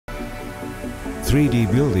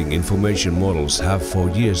3D building information models have for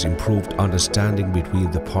years improved understanding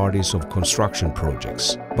between the parties of construction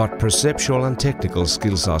projects, but perceptual and technical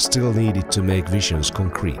skills are still needed to make visions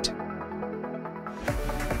concrete.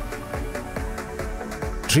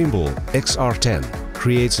 Trimble XR10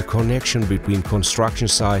 creates a connection between construction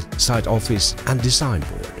site office and design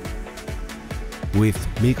board.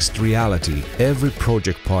 With mixed reality, every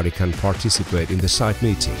project party can participate in the site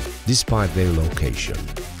meeting, despite their location.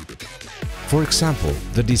 For example,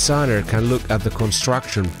 the designer can look at the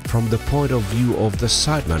construction from the point of view of the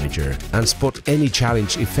site manager and spot any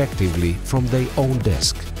challenge effectively from their own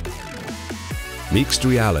desk. Mixed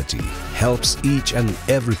reality helps each and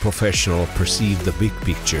every professional perceive the big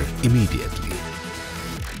picture immediately.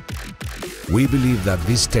 We believe that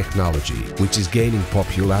this technology, which is gaining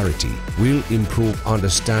popularity, will improve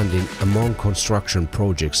understanding among construction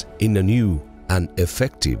projects in a new and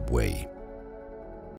effective way.